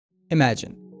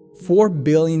Imagine, 4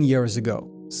 billion years ago,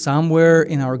 somewhere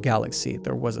in our galaxy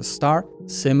there was a star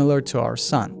similar to our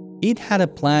Sun. It had a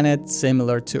planet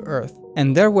similar to Earth,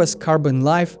 and there was carbon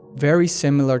life very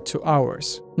similar to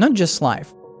ours. Not just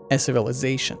life, a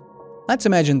civilization. Let's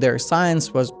imagine their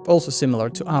science was also similar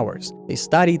to ours. They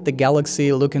studied the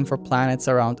galaxy looking for planets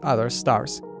around other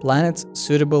stars, planets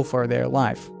suitable for their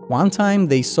life. One time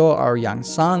they saw our young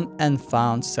Sun and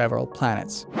found several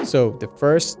planets. So the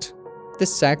first, the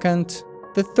second,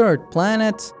 the third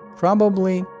planet,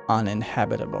 probably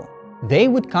uninhabitable. They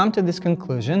would come to this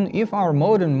conclusion if our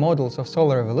modern models of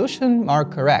solar evolution are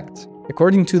correct.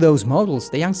 According to those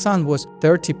models, the young Sun was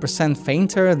 30%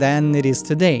 fainter than it is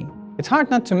today. It's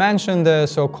hard not to mention the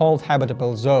so-called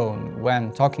habitable zone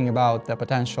when talking about the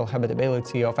potential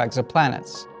habitability of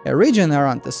exoplanets. A region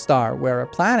around the star where a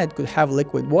planet could have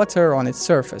liquid water on its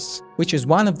surface, which is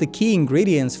one of the key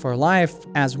ingredients for life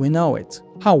as we know it.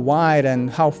 How wide and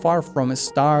how far from a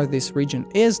star this region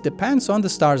is depends on the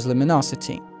star's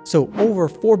luminosity. So, over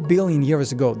 4 billion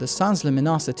years ago, the Sun's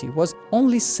luminosity was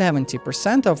only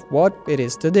 70% of what it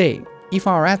is today. If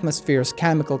our atmosphere's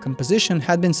chemical composition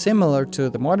had been similar to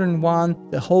the modern one,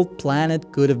 the whole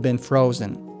planet could have been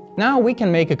frozen. Now we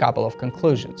can make a couple of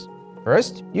conclusions.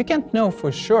 First, you can't know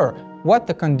for sure what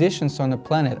the conditions on a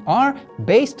planet are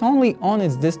based only on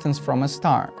its distance from a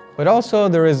star. But also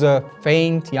there is a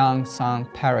faint young Sun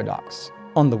paradox.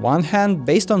 On the one hand,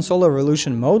 based on solar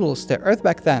evolution models, the Earth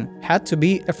back then had to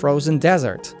be a frozen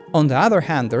desert. On the other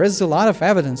hand, there is a lot of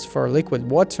evidence for liquid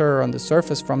water on the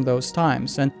surface from those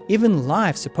times, and even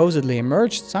life supposedly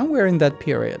emerged somewhere in that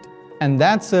period. And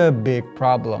that's a big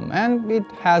problem, and it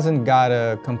hasn't got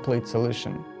a complete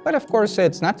solution. But of course,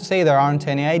 it's not to say there aren't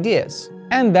any ideas.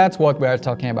 And that's what we're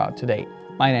talking about today.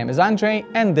 My name is Andrei,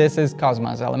 and this is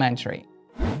Cosmos Elementary.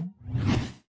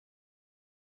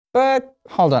 But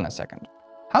hold on a second.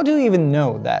 How do you even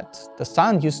know that the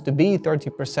Sun used to be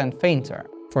 30% fainter?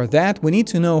 For that, we need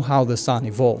to know how the Sun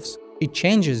evolves. It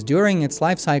changes during its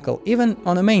life cycle, even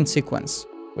on a main sequence.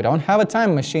 We don't have a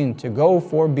time machine to go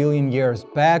 4 billion years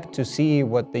back to see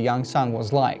what the young Sun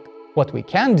was like. What we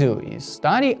can do is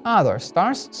study other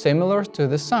stars similar to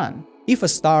the Sun. If a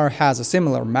star has a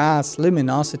similar mass,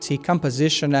 luminosity,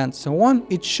 composition, and so on,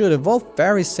 it should evolve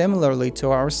very similarly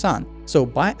to our Sun. So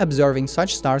by observing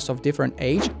such stars of different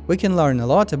age, we can learn a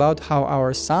lot about how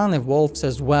our Sun evolves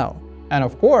as well. And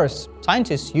of course,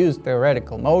 scientists use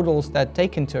theoretical models that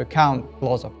take into account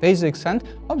laws of physics and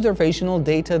observational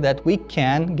data that we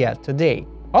can get today.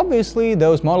 Obviously,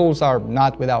 those models are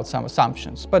not without some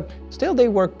assumptions, but still they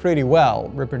work pretty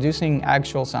well, reproducing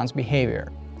actual Sun's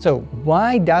behavior. So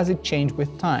why does it change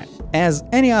with time? As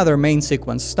any other main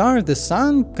sequence star, the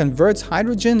Sun converts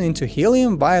hydrogen into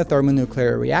helium via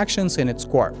thermonuclear reactions in its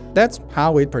core. That's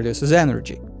how it produces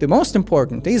energy. The most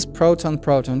important is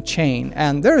proton-proton chain,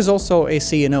 and there is also a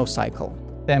CNO cycle.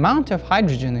 The amount of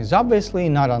hydrogen is obviously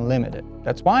not unlimited.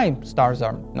 That's why stars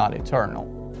are not eternal.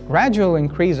 Gradual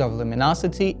increase of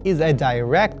luminosity is a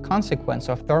direct consequence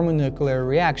of thermonuclear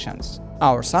reactions.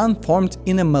 Our Sun formed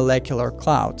in a molecular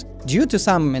cloud. Due to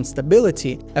some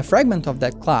instability, a fragment of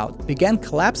that cloud began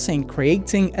collapsing,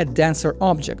 creating a denser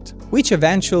object, which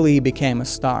eventually became a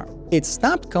star. It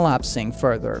stopped collapsing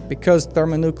further because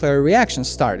thermonuclear reactions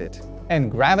started, and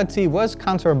gravity was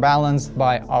counterbalanced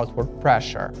by outward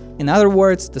pressure. In other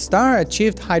words, the star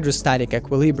achieved hydrostatic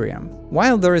equilibrium.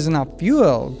 While there is enough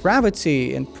fuel,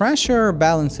 gravity and pressure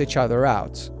balance each other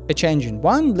out. A change in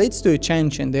one leads to a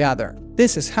change in the other.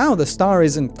 This is how the star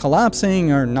isn't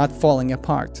collapsing or not falling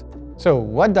apart. So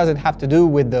what does it have to do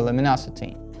with the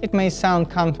luminosity? It may sound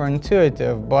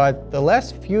counterintuitive, but the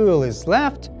less fuel is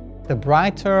left, the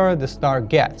brighter the star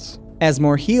gets. As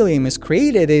more helium is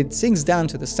created, it sinks down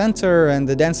to the center and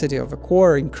the density of the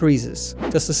core increases.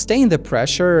 To sustain the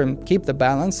pressure and keep the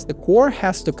balance, the core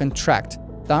has to contract,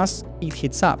 thus it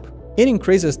heats up. It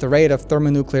increases the rate of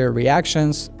thermonuclear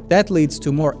reactions. That leads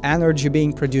to more energy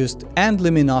being produced and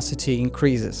luminosity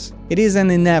increases. It is an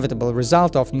inevitable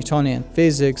result of Newtonian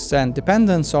physics and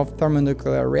dependence of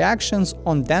thermonuclear reactions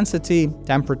on density,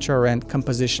 temperature, and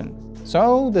composition.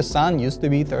 So the Sun used to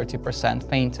be 30%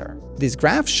 fainter. This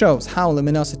graph shows how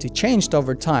luminosity changed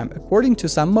over time according to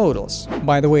some models.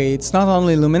 By the way, it's not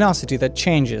only luminosity that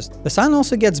changes, the Sun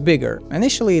also gets bigger.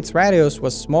 Initially, its radius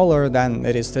was smaller than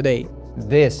it is today.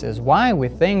 This is why we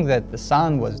think that the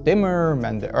Sun was dimmer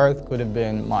and the Earth could have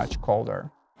been much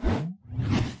colder.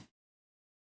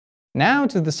 Now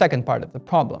to the second part of the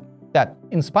problem, that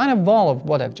in spite of all of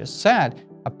what I've just said,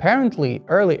 apparently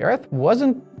early Earth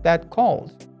wasn't that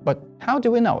cold. But how do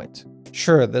we know it?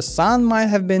 Sure, the Sun might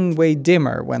have been way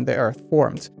dimmer when the Earth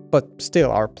formed, but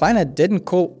still, our planet didn't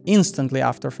cool instantly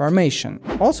after formation.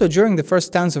 Also, during the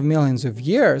first tens of millions of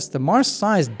years, the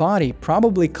Mars-sized body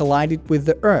probably collided with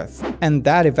the Earth, and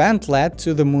that event led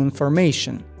to the Moon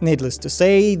formation. Needless to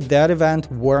say, that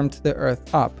event warmed the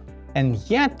Earth up. And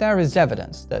yet there is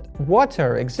evidence that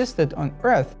water existed on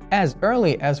Earth as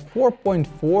early as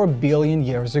 4.4 billion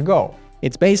years ago.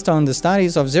 It's based on the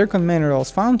studies of zircon minerals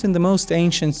found in the most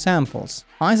ancient samples.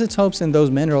 Isotopes in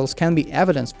those minerals can be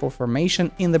evidence for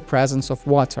formation in the presence of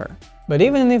water. But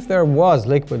even if there was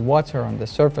liquid water on the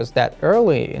surface that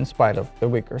early, in spite of the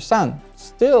weaker sun,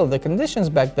 still the conditions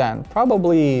back then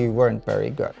probably weren't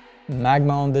very good.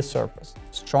 Magma on the surface,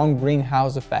 strong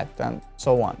greenhouse effect, and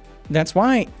so on. That's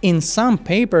why, in some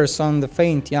papers on the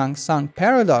faint young sun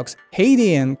paradox,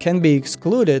 Hadean can be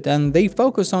excluded and they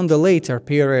focus on the later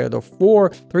period of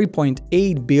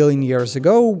 3.8 billion years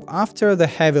ago, after the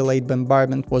heavy late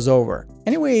bombardment was over.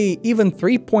 Anyway, even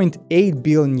 3.8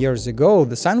 billion years ago,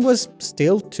 the sun was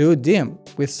still too dim.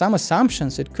 With some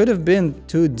assumptions, it could have been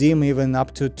too dim even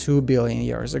up to 2 billion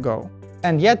years ago.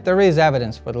 And yet there is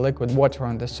evidence for the liquid water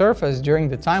on the surface during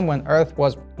the time when Earth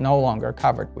was no longer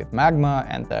covered with magma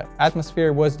and the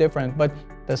atmosphere was different, but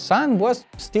the sun was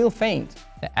still faint.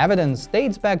 The evidence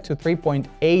dates back to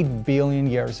 3.8 billion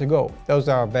years ago. Those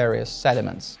are various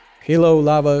sediments. Hilo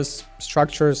lavas,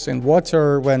 structures in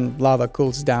water when lava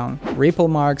cools down, ripple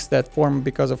marks that form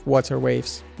because of water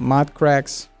waves, mud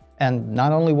cracks. And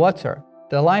not only water,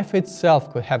 the life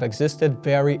itself could have existed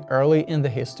very early in the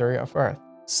history of Earth.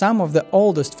 Some of the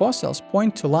oldest fossils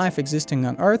point to life existing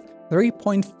on Earth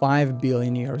 3.5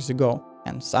 billion years ago,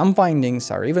 and some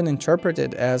findings are even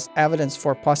interpreted as evidence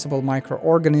for possible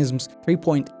microorganisms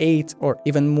 3.8 or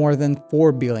even more than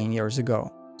 4 billion years ago.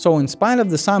 So in spite of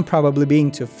the sun probably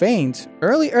being too faint,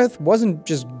 early Earth wasn't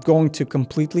just going to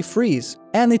completely freeze,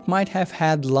 and it might have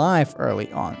had life early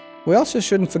on. We also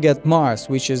shouldn't forget Mars,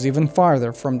 which is even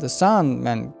farther from the Sun,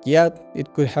 and yet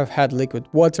it could have had liquid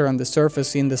water on the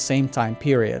surface in the same time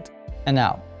period. And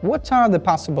now, what are the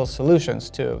possible solutions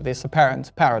to this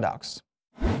apparent paradox?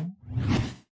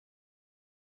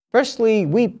 Firstly,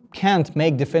 we can't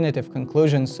make definitive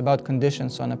conclusions about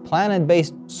conditions on a planet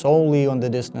based solely on the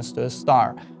distance to a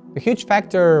star. A huge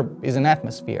factor is an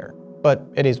atmosphere. But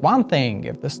it is one thing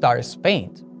if the star is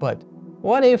faint, but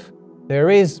what if there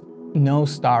is no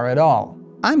star at all?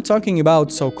 I'm talking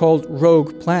about so-called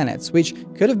rogue planets, which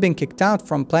could have been kicked out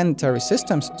from planetary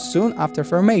systems soon after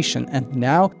formation, and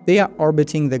now they are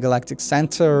orbiting the galactic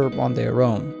center on their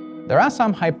own. There are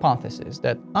some hypotheses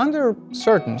that under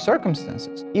certain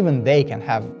circumstances, even they can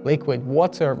have liquid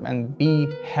water and be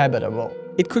habitable.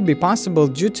 It could be possible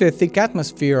due to a thick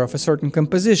atmosphere of a certain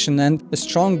composition and a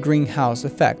strong greenhouse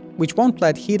effect, which won't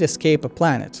let heat escape a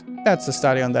planet. That's a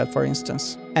study on that, for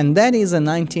instance. And that is a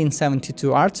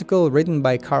 1972 article written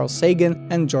by Carl Sagan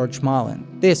and George Mullen.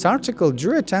 This article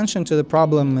drew attention to the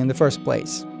problem in the first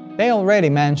place. They already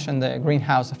mentioned the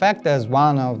greenhouse effect as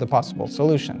one of the possible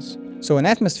solutions. So an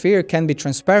atmosphere can be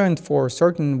transparent for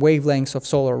certain wavelengths of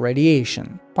solar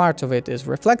radiation. Part of it is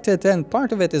reflected and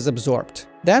part of it is absorbed.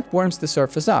 That warms the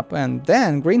surface up, and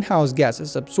then greenhouse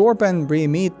gases absorb and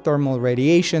re-emit thermal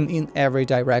radiation in every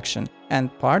direction.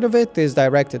 And part of it is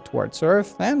directed towards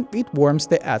Earth, and it warms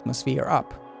the atmosphere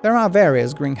up. There are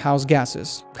various greenhouse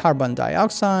gases: carbon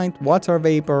dioxide, water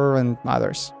vapor, and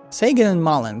others. Sagan and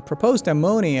Mullen proposed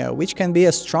ammonia, which can be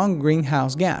a strong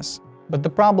greenhouse gas. But the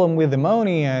problem with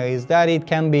ammonia is that it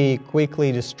can be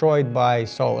quickly destroyed by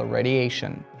solar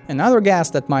radiation. Another gas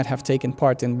that might have taken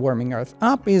part in warming Earth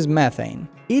up is methane.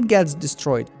 It gets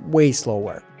destroyed way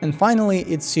slower. And finally,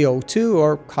 it's CO2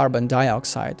 or carbon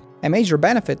dioxide. A major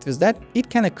benefit is that it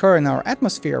can occur in our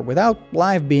atmosphere without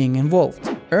life being involved.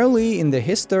 Early in the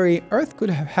history, Earth could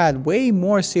have had way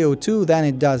more CO2 than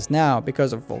it does now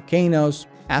because of volcanoes,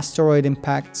 asteroid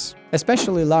impacts,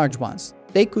 especially large ones.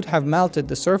 They could have melted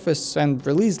the surface and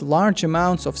released large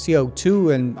amounts of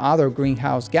CO2 and other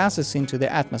greenhouse gases into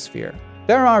the atmosphere.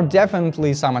 There are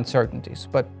definitely some uncertainties,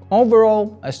 but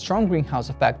overall, a strong greenhouse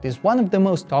effect is one of the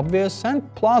most obvious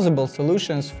and plausible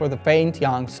solutions for the faint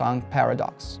young sun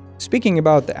paradox. Speaking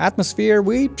about the atmosphere,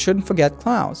 we shouldn't forget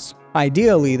clouds.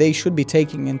 Ideally, they should be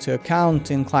taken into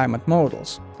account in climate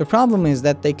models. The problem is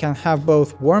that they can have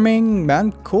both warming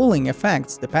and cooling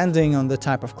effects depending on the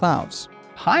type of clouds.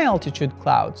 High-altitude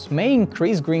clouds may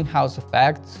increase greenhouse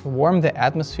effect, warm the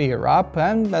atmosphere up,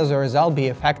 and as a result be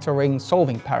a factor in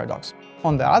solving paradox.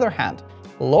 On the other hand,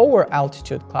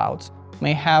 lower-altitude clouds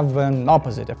may have an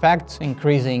opposite effect,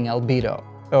 increasing albedo.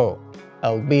 Oh,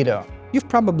 albedo. You've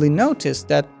probably noticed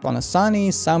that on a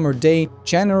sunny summer day,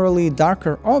 generally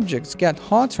darker objects get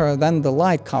hotter than the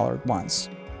light-colored ones.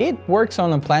 It works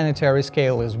on a planetary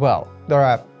scale as well. There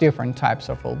are different types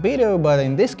of albedo, but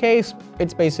in this case,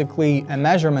 it's basically a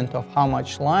measurement of how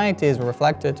much light is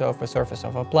reflected off the surface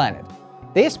of a planet.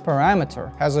 This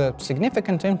parameter has a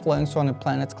significant influence on a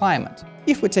planet's climate.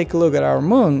 If we take a look at our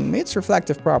moon, its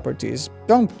reflective properties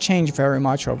don't change very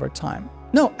much over time.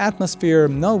 No atmosphere,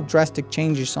 no drastic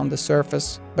changes on the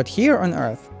surface. But here on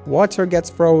Earth, water gets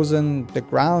frozen, the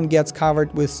ground gets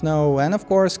covered with snow, and of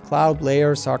course cloud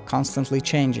layers are constantly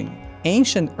changing.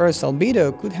 Ancient Earth's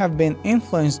albedo could have been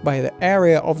influenced by the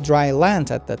area of dry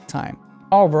land at that time.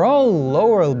 Overall,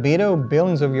 lower albedo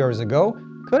billions of years ago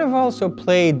could have also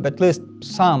played at least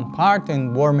some part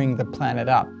in warming the planet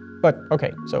up. But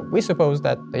okay, so we suppose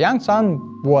that the young sun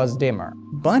was dimmer.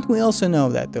 But we also know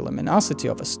that the luminosity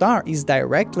of a star is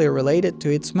directly related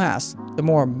to its mass. The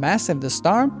more massive the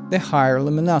star, the higher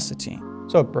luminosity.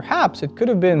 So perhaps it could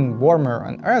have been warmer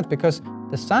on Earth because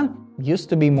the sun used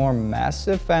to be more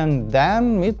massive and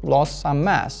then it lost some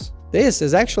mass. This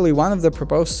is actually one of the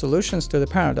proposed solutions to the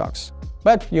paradox.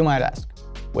 But you might ask,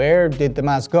 where did the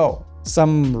mass go?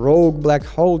 Some rogue black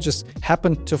hole just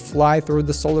happened to fly through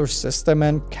the solar system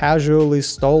and casually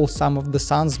stole some of the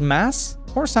sun's mass?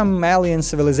 Or some alien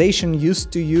civilization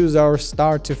used to use our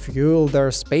star to fuel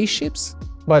their spaceships?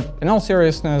 But in all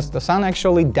seriousness, the sun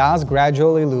actually does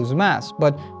gradually lose mass,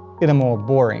 but in a more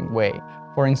boring way.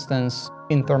 For instance,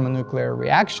 in thermonuclear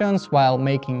reactions while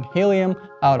making helium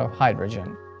out of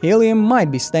hydrogen. Helium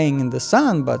might be staying in the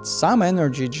sun, but some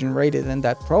energy generated in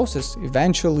that process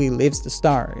eventually leaves the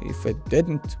star. If it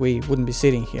didn't, we wouldn't be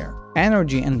sitting here.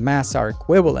 Energy and mass are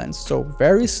equivalent, so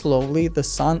very slowly the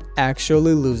sun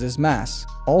actually loses mass.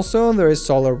 Also, there is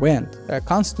solar wind, a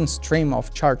constant stream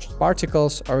of charged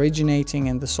particles originating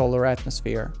in the solar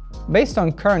atmosphere. Based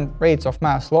on current rates of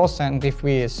mass loss, and if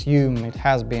we assume it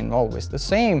has been always the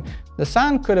same, the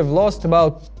sun could have lost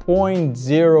about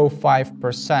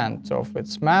 0.05% of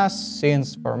its mass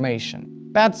since formation.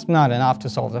 That's not enough to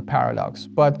solve the paradox,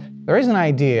 but there is an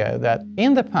idea that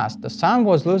in the past the sun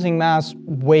was losing mass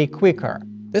way quicker.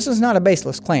 This is not a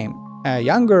baseless claim. A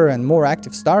younger and more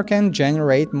active star can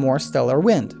generate more stellar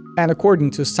wind, and according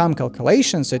to some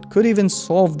calculations it could even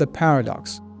solve the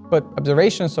paradox. But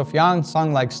observations of young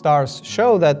sun-like stars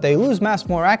show that they lose mass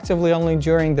more actively only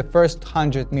during the first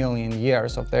 100 million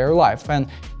years of their life, and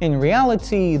in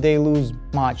reality they lose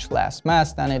much less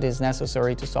mass than it is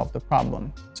necessary to solve the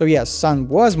problem. So yes, Sun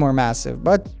was more massive,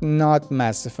 but not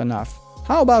massive enough.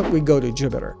 How about we go to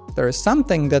Jupiter? There is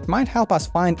something that might help us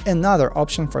find another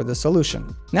option for the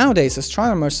solution. Nowadays,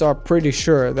 astronomers are pretty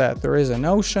sure that there is an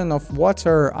ocean of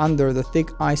water under the thick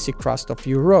icy crust of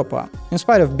Europa, in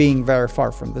spite of being very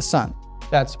far from the Sun.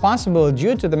 That's possible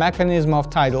due to the mechanism of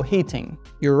tidal heating.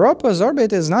 Europa's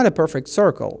orbit is not a perfect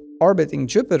circle. Orbiting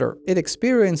Jupiter, it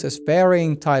experiences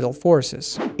varying tidal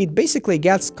forces. It basically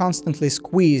gets constantly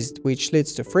squeezed, which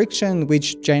leads to friction,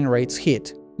 which generates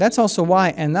heat. That's also why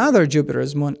another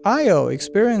Jupiter's moon, Io,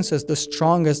 experiences the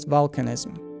strongest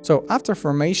volcanism. So after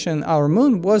formation, our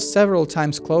moon was several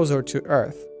times closer to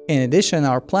Earth. In addition,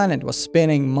 our planet was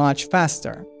spinning much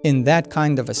faster. In that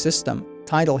kind of a system,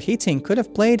 tidal heating could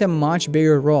have played a much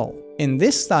bigger role. In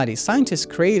this study, scientists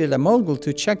created a model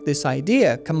to check this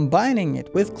idea, combining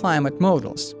it with climate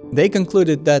models. They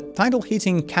concluded that tidal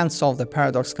heating can't solve the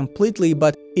paradox completely,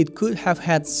 but it could have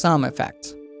had some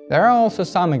effect. There are also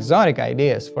some exotic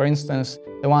ideas, for instance,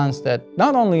 the ones that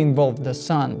not only involve the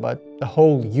Sun, but the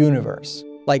whole universe,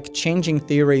 like changing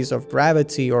theories of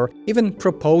gravity or even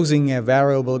proposing a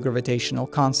variable gravitational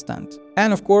constant.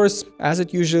 And of course, as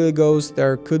it usually goes,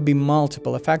 there could be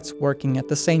multiple effects working at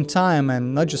the same time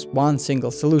and not just one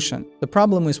single solution. The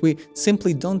problem is we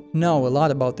simply don't know a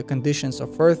lot about the conditions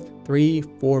of Earth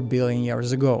 3–4 billion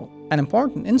years ago. An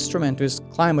important instrument is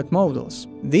climate models.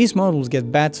 These models get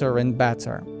better and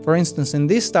better. For instance, in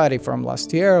this study from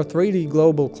last year, 3D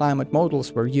global climate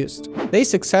models were used. They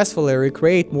successfully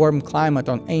recreate warm climate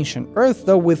on ancient Earth,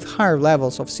 though with higher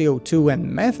levels of CO2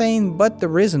 and methane, but the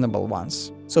reasonable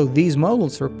ones. So these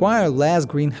models require less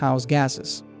greenhouse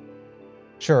gases.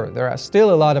 Sure, there are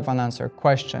still a lot of unanswered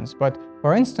questions, but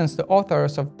for instance, the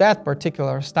authors of that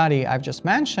particular study I've just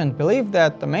mentioned believe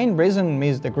that the main reason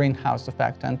is the greenhouse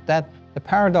effect and that the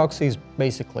paradox is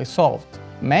basically solved.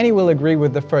 Many will agree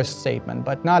with the first statement,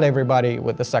 but not everybody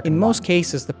with the second one. In most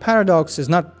cases, the paradox is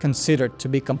not considered to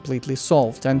be completely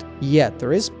solved, and yet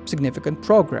there is significant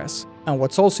progress. And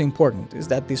what's also important is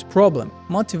that this problem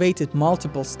motivated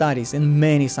multiple studies in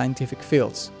many scientific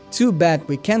fields. Too bad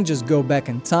we can't just go back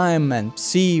in time and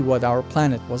see what our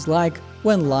planet was like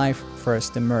when life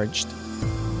first emerged.